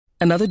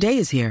Another day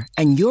is here,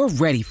 and you're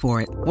ready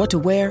for it. What to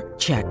wear?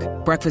 Check.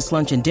 Breakfast,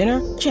 lunch, and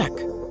dinner? Check.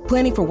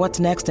 Planning for what's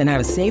next and how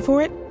to save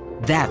for it?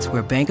 That's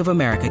where Bank of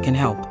America can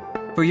help.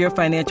 For your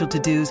financial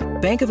to-dos,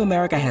 Bank of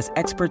America has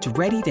experts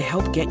ready to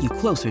help get you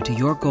closer to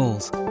your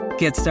goals.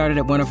 Get started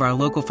at one of our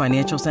local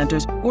financial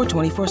centers or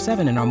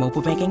 24/7 in our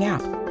mobile banking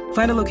app.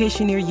 Find a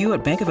location near you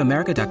at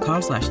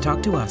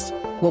bankofamerica.com/talktous.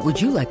 What would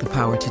you like the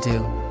power to do?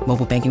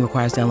 Mobile banking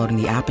requires downloading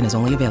the app and is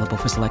only available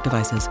for select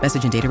devices.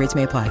 Message and data rates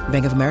may apply.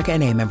 Bank of America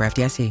N.A., member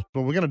FDIC.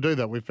 Well, we're going to do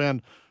that. We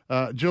found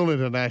dual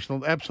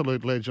international,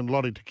 absolute legend,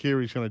 Lottie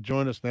Takiri is going to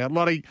join us now.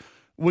 Lottie,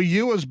 were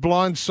you as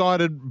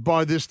blindsided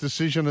by this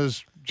decision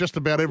as just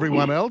about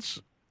everyone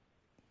else?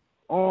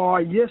 Oh,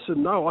 yes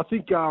and no. I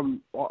think I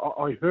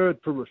heard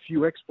from a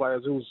few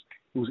ex-players it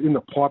was in the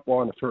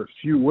pipeline for a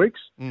few weeks,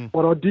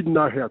 but I didn't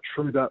know how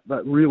true that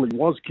really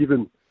was,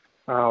 given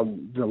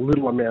the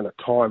little amount of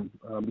time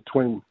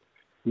between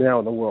now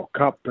and the World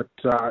Cup. But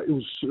it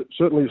was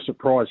certainly a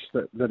surprise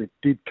that it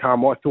did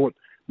come. I thought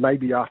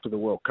maybe after the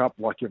World Cup,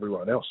 like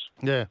everyone else.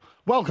 Yeah.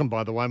 Welcome,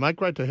 by the way, mate.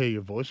 Great to hear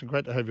your voice and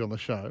great to have you on the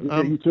show.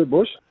 You too,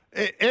 Bush.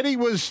 Eddie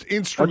was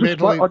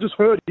instrumental. I just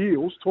heard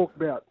Eels talk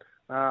about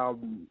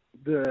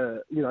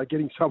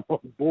getting someone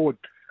on board.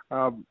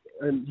 I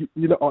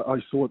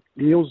thought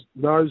Eels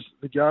knows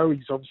the go.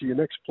 He's obviously an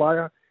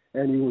ex-player,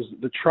 and he was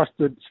the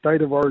trusted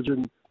State of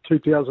Origin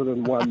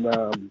 2001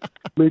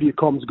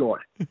 Mediacomms guy.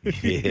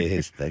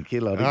 Yes, thank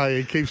you, Lottie. Oh,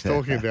 he keeps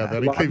talking about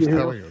that. He keeps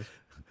telling us.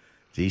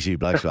 Geez, you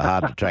blokes were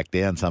hard to track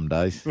down some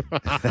days.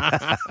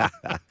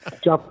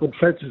 Jumping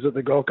fences at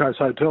the Gold Coast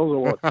hotels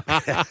or what?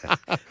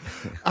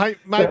 Hey,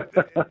 mate,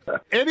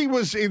 Eddie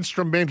was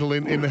instrumental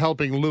in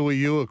helping Louis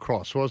you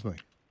across, wasn't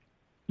he?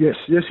 Yes,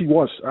 he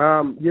was.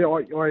 I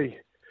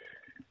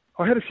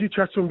had a few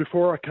chats with him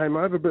before I came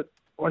over, but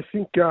I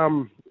think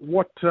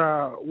what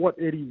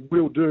Eddie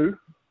will do,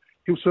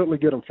 he'll certainly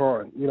get him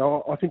firing.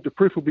 I think the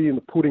proof will be in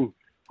the pudding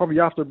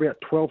probably after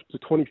about 12 to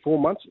 24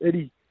 months.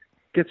 Eddie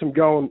gets them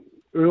going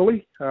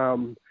early,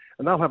 and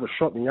they'll have a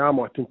shot in the arm,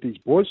 I think, these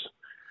boys.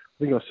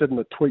 I think I said in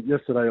a tweet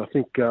yesterday, I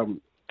think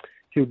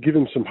he'll give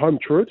them some home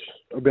truths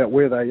about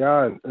where they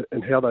are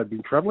and how they've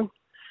been travelling,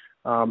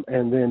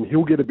 and then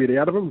he'll get a bit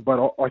out of them.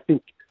 But I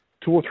think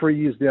 2 or 3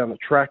 years down the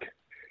track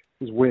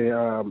is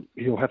where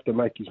he'll have to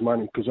make his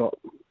money, because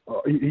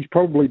he's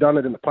probably done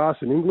it in the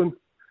past in England.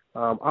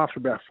 After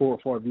about 4 or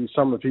 5 years,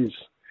 some of his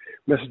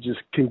messages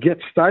can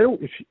get stale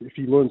if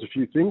he learns a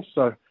few things.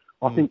 So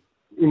I think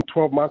in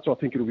 12 months, I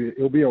think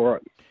it'll be all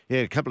right. Yeah,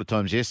 a couple of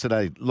times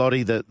yesterday,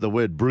 Lottie, the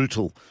word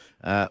brutal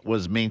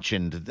was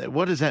mentioned.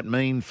 What does that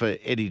mean for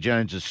Eddie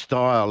Jones's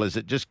style? Is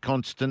it just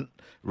constant,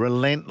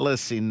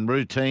 relentless in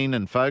routine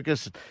and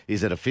focus?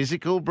 Is it a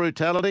physical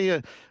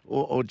brutality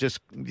or just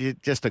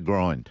a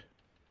grind?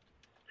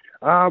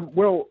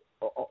 Well,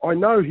 I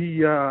know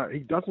he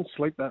doesn't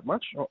sleep that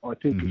much. I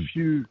think a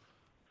few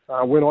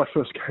when I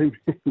first came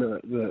in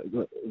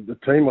the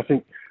team, I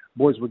think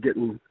boys were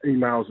getting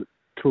emails at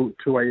 2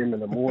 a.m. in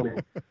the morning,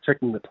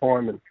 checking the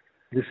time and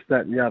this,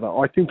 that, and the other.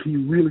 I think he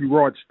really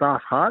rides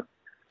staff hard.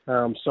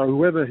 So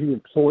whoever he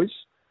employs,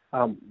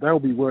 they'll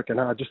be working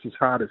hard just as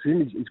hard as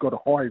him. He's got a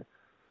high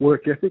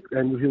work ethic,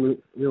 and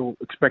he'll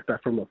expect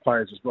that from the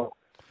players as well.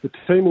 The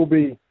team will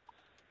be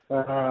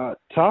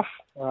tough.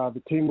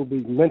 The team will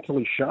be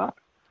mentally sharp.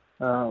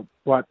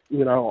 But,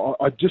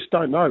 I just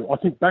don't know. I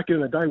think back in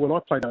the day when I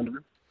played under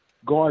him,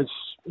 guys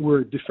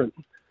were different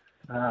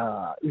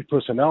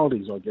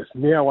personalities, I guess.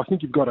 Now I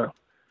think you've got to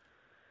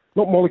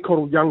not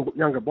mollycoddle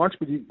younger blokes,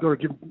 but you've got to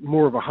give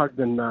more of a hug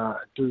than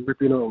do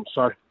rip into them.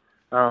 So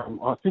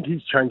I think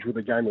he's changed with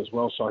the game as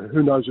well. So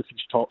who knows if his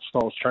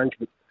style's changed,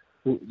 but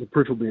the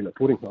proof will be in the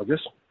pudding, I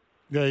guess.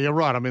 Yeah, you're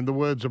right. I mean, the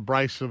words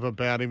abrasive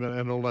about him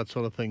and all that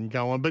sort of thing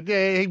go on. But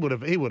yeah, he would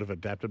have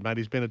adapted, mate.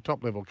 He's been a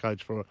top level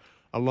coach for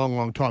a long,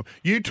 long time.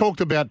 You talked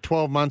about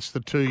 12 months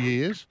to 2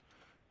 years.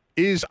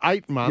 Is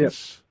 8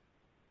 months?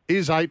 Yep.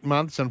 Is 8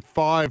 months and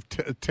 5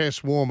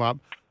 test warm up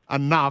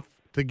enough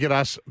to get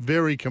us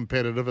very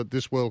competitive at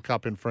this World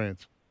Cup in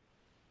France?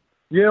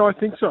 Yeah, I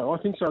think so.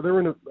 They're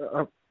in a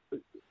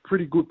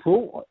pretty good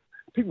pool.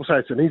 People say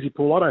it's an easy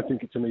pool. I don't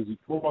think it's an easy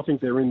pool. I think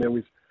they're in there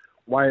with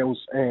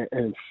Wales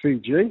and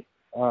Fiji.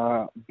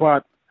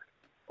 But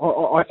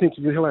I think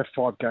he'll have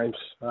 5 games.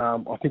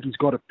 I think he's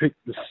got to pick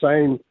the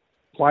same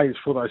players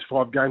for those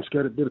 5 games,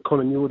 get a bit of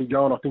continuity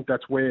going. I think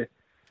that's where,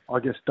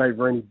 I guess, Dave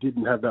Rennie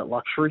didn't have that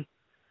luxury.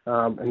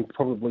 And he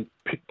probably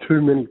picked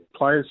too many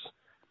players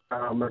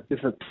at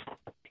different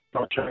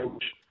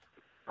change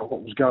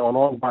what was going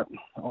on. But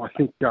I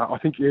think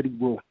Eddie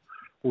will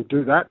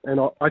do that, and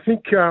I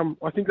think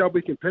they'll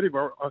be competitive.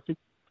 I think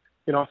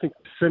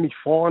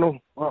semi-final.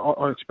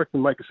 I expect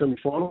them to make a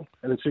semi-final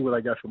and then see where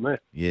they go from there.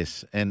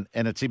 Yes, and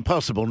it's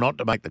impossible not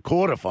to make the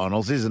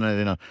quarterfinals, isn't it,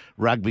 in a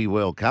Rugby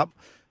World Cup?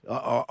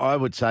 I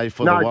would say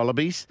for the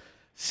Wallabies.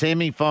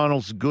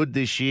 Semi-finals good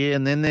this year,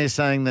 and then they're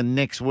saying the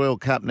next World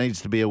Cup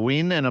needs to be a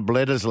win and a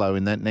Bledisloe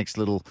in that next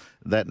little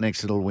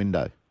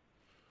window.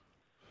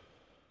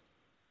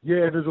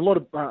 Yeah, there's a lot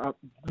of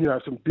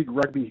some big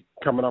rugby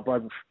coming up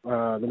over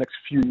the next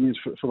few years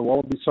for the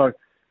Wallabies. So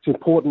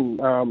important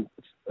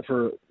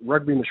for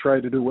rugby in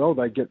Australia to do well.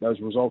 They get those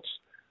results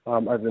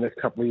over the next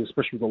couple of years,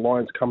 especially with the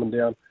Lions coming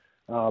down,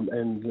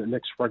 and the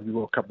next Rugby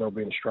World Cup they'll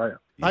be in Australia.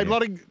 Yeah. Hey,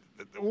 Lottie,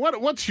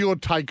 what's your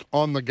take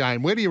on the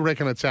game? Where do you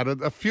reckon it's at?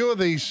 A few of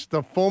the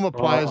former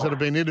players that have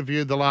been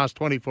interviewed the last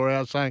 24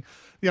 hours saying,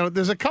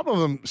 there's a couple of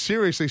them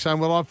seriously saying,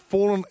 well, I've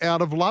fallen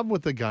out of love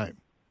with the game.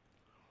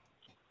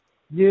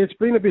 Yeah, it's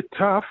been a bit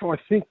tough. I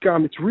think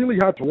it's really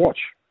hard to watch.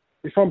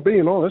 If I'm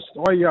being honest,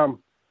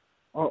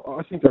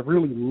 I think they've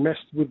really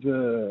messed with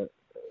the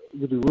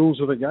rules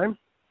of the game.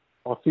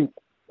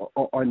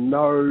 I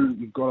know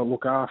you've got to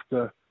look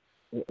after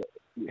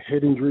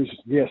head injuries.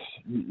 Yes,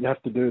 you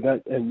have to do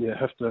that, and you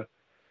have to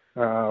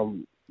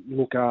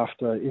look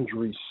after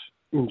injuries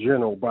in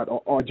general. But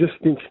I just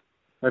think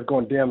they've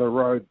gone down the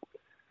road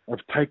of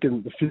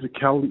taking the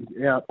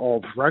physicality out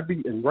of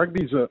rugby, and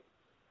rugby's a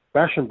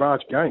bash and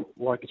barge game.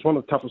 Like, it's one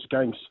of the toughest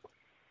games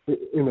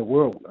in the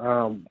world.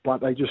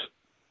 But it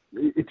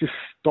just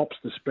stops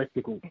the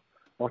spectacle.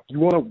 Like, you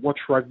want to watch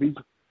rugby,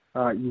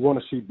 you want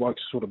to see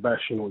blokes sort of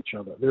bash into each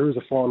other. There is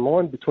a fine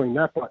line between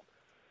that, but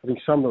I think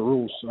some of the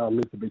rules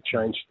need to be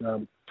changed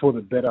for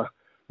the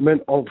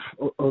betterment of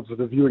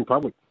the viewing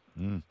public.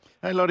 Mm.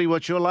 Hey, Lottie,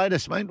 what's your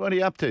latest, mate? What are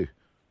you up to?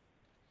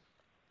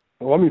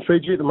 Well, I'm in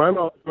Fiji at the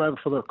moment. I'm over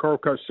for the Coral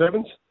Coast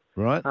Sevens.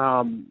 Right.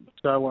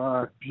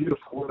 So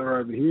beautiful weather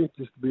over here,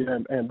 just to be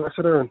an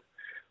ambassador and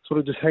sort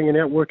of just hanging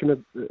out, working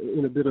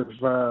in a bit of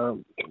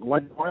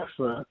late life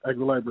for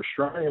AgriLabour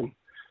Australia and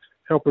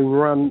helping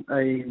run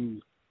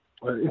an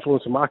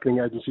influencer marketing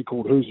agency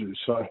called Huzu.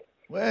 So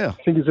wow.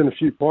 I think it's in a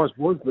few pies,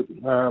 boys, but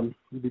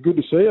it'd be good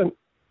to see you and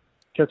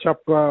catch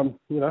up,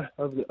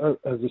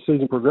 as the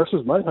season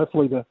progresses, mate.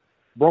 Hopefully the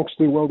Bronx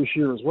do well this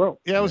year as well.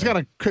 Yeah, I was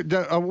going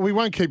to. We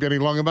won't keep you any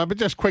longer, mate, but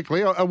just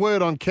quickly, a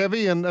word on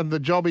Kevy and the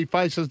job he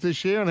faces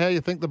this year, and how you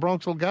think the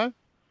Bronx will go.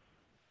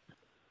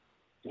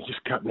 You're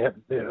just cutting out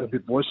there a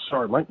bit, boys.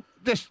 Sorry, mate.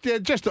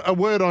 Just a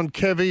word on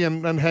Kevy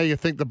and how you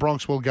think the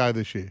Bronx will go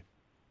this year.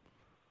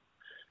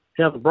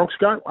 How the Bronx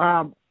go?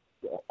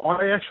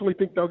 I actually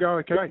think they'll go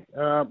okay.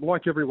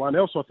 Like everyone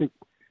else, I think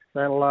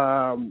they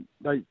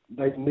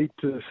need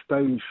to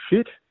stay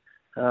fit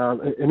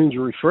and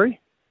injury free.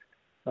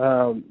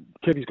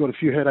 Kevy's got a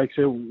few headaches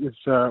there with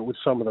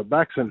some of the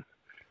backs, and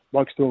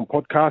Mike's doing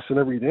podcasts and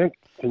everything.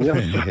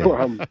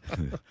 So,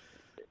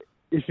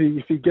 if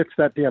he gets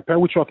that down pat,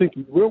 which I think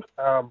he will,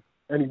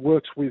 and he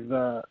works with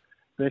the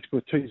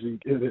expertise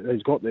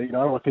he's got there,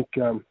 I think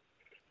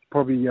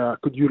probably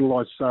could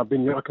utilise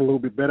Ben Yoakum a little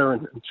bit better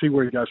and see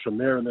where he goes from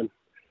there. And then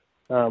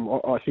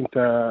I think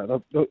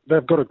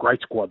they've got a great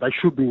squad. They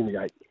should be in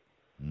the 8.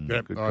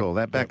 Yep, good call.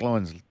 That back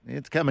line's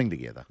it's coming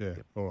together. Yeah,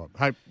 all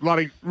right. Hey,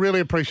 Lottie,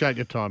 really appreciate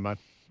your time, mate.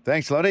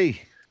 Thanks,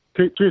 Lottie.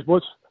 Cheers,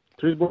 boys.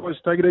 Take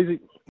it easy.